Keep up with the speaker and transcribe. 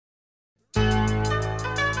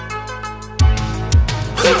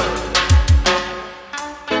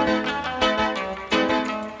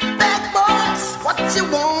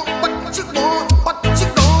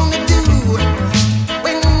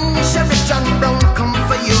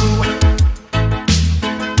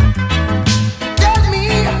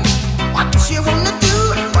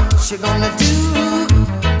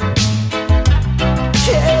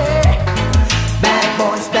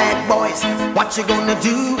you gonna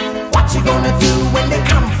do? What you gonna do when they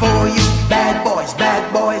come for you? Bad boys,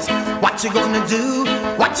 what you gonna do?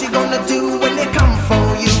 What you gonna do when they come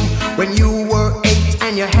for you? When you were 8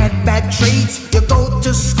 and you had bad traits, you go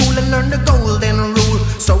to school and learn the golden rule.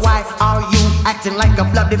 So why are you acting like a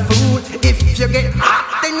bloody fool? If you get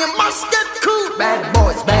hot, then you must get cool. Bad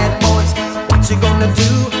boys, what you gonna do?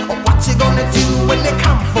 What you gonna do when they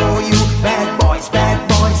come for you? Bad boys,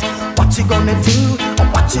 what you gonna do?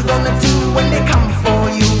 What you gonna do when they come for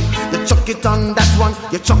you? You chuck it on that one,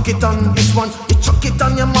 you chuck it on this one, you chuck it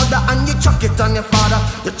on your mother and you chuck it on your father,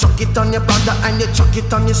 you chuck it on your brother and you chuck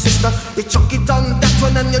it on your sister, you chuck it on that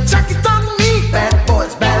one and you chuck it on me. Bad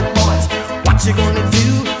boys, what you gonna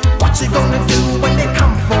do? What you gonna do when they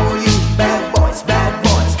come for you? Bad boys,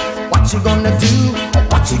 what you gonna do?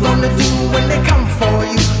 What you gonna do when they come for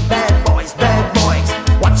you? Bad boys,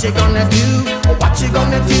 what you gonna do? What you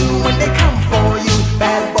gonna do when they come for you?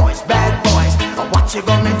 Bad boys, what you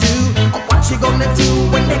gonna do? What you gonna do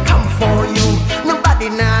when they come for you? Nobody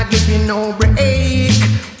now give you no break.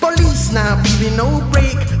 Police now give you no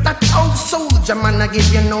break. That old soldier man now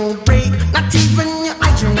give you no break. Not even your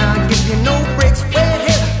eyes now give you no breaks. Well,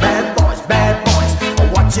 hey, bad boys,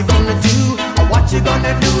 what you gonna do? What you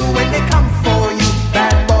gonna do when they come for you?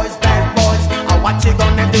 Bad boys, what you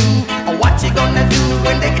gonna do? What you gonna do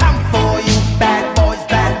when they come for you? Bad boys,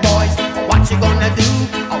 what you gonna do?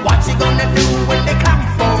 What you gonna do when they come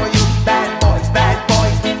for you? Bad boys,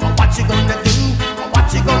 what you gonna do?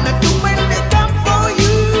 What you gonna do when they come for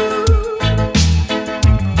you?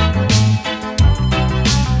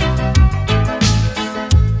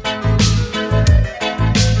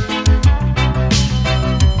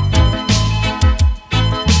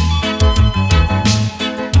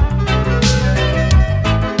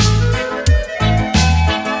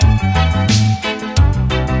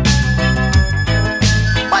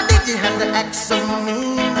 Why did you have to act so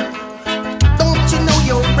mean? Don't you know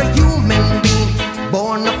you're a human being,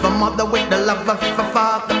 born of a mother with the love of a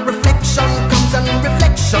father? Reflection comes and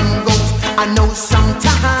reflection goes. I know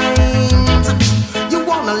sometimes you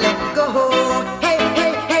wanna let go. Hey,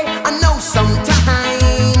 I know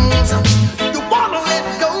sometimes you wanna let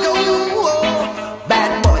go.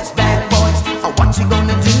 Bad boys, what you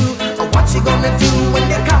gonna do? What you gonna do when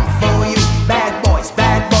they come for you? Bad boys,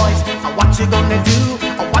 what you gonna do?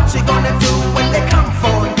 What you gonna do when they come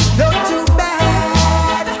for you? You're too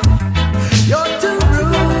bad, you're too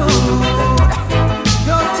rude,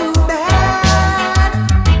 you're too bad,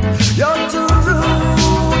 you're too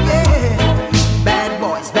rude, yeah. Bad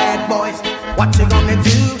boys, what you gonna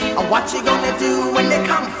do? What you gonna do when they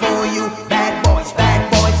come for you? Bad boys,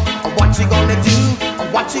 what you gonna do?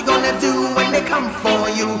 What you gonna do when they come for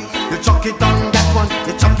you? You chuck it on that one,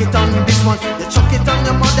 you chuck it on this one, you chuck it on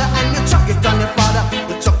your mother and you chuck it on your father,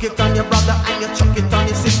 you chuck it on your brother and you chuck it on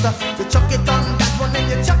your sister, you chuck it